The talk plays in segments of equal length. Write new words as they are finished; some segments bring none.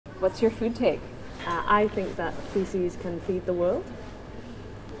What's your food take? I think that feces can feed the world.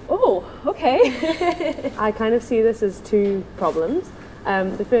 Oh, okay. I kind of see this as two problems.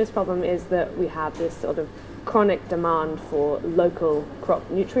 The first problem is that we have this sort of chronic demand for local crop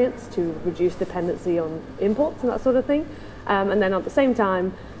nutrients to reduce dependency on imports and that sort of thing. And then at the same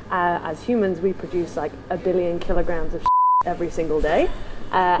time, as humans, we produce like 1 billion kilograms of every single day.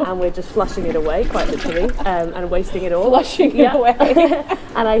 And we're just flushing it away, quite literally, and wasting it all. Flushing it away.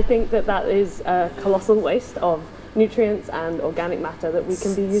 And I think that that is a colossal waste of nutrients and organic matter that we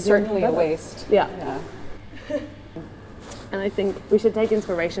can be using. Certainly better. a waste. Yeah. And I think we should take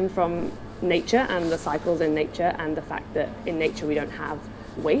inspiration from nature and the cycles in nature and the fact that in nature we don't have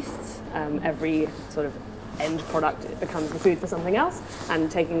wastes. Every sort of end product becomes the food for something else.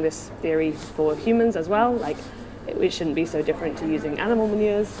 And taking this theory for humans as well, like it shouldn't be so different to using animal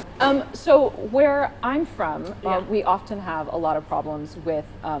manures. So where I'm from, we often have a lot of problems with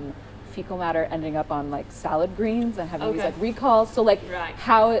fecal matter ending up on like salad greens and having these like recalls. So like,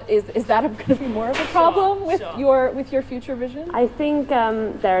 how is that going to be more of a problem with your future vision? I think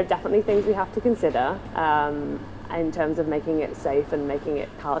there are definitely things we have to consider in terms of making it safe and making it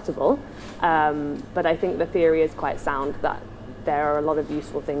palatable. But I think the theory is quite sound that there are a lot of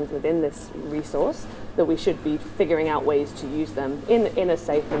useful things within this resource that we should be figuring out ways to use them in a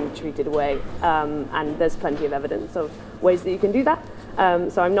safe and treated way. And there's plenty of evidence of ways that you can do that.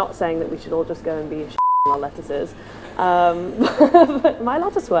 So I'm not saying that we should all just go and be our lettuces. But my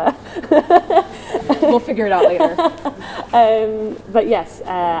lettuce were. We'll figure it out later. But yes,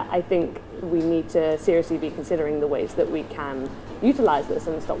 I think we need to seriously be considering the ways that we can utilize this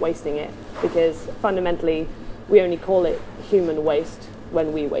and stop wasting it, because fundamentally we only call it human waste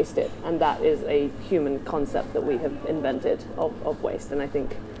when we waste it, and that is a human concept that we have invented of waste. And I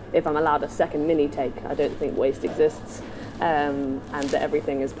think if I'm allowed a second mini take, I don't think waste exists, and that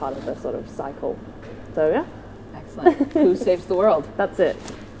everything is part of the sort of cycle. So yeah. Excellent. Who saves the world? That's it.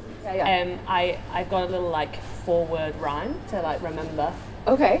 Yeah. I've got a little like 4-word rhyme to like remember.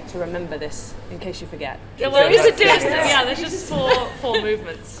 Okay. To remember this in case you forget. Yeah, well, there's just four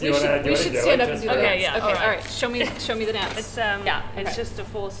movements. We should stand up and do that. Okay, yeah. Okay, all right. Show me the dance. It's it's just a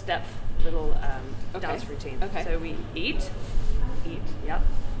 4-step little dance routine. Okay. So we eat, yep.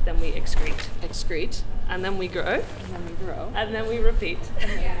 Then we excrete, and then we grow, and then we repeat.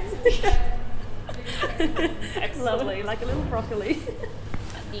 Lovely, like a little broccoli.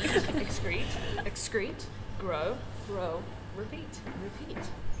 Eat, excrete, grow, repeat.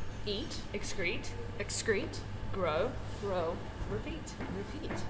 Eat, excrete, grow, repeat.